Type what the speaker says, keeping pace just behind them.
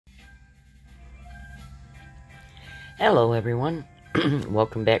Hello everyone,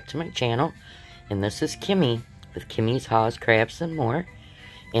 welcome back to my channel, and this is Kimmy with Kimmy's Haws, Crafts, and More,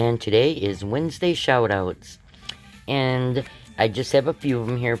 and today is Wednesday Shoutouts, and I just have a few of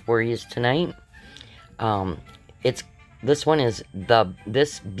them here for you tonight. This one is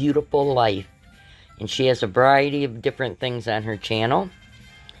This Beautiful Life, and she has a variety of different things on her channel.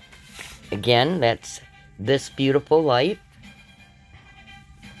 Again, that's This Beautiful Life.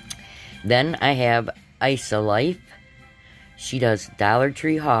 Then I have Isa Life. She does Dollar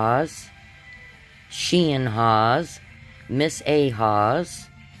Tree Haws, Shein Haws, Miss A Haws.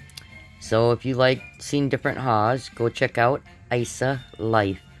 So if you like seeing different haws, go check out Isa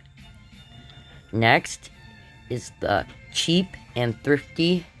Life. Next is the Cheap and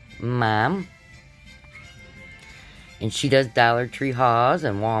Thrifty Mom. And she does Dollar Tree Haws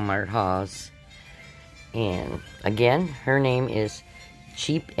and Walmart Haws. And again, her name is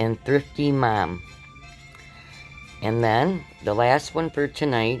Cheap and Thrifty Mom. And then, the last one for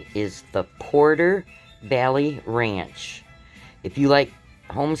tonight is the Porter Valley Ranch. If you like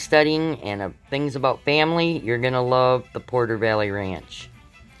homesteading and things about family, you're going to love the Porter Valley Ranch.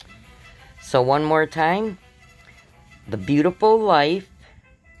 So one more time, The Beautiful Life,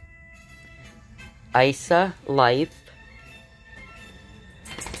 Isa Life,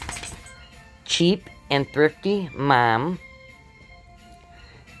 Cheap and Thrifty Mom,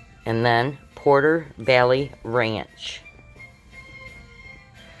 and then Porter Valley Ranch.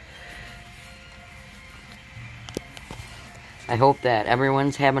 I hope that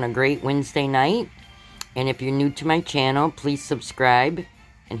everyone's having a great Wednesday night. And if you're new to my channel, please subscribe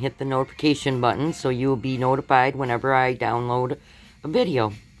and hit the notification button so you will be notified whenever I download a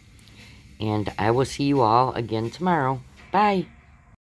video. And I will see you all again tomorrow. Bye.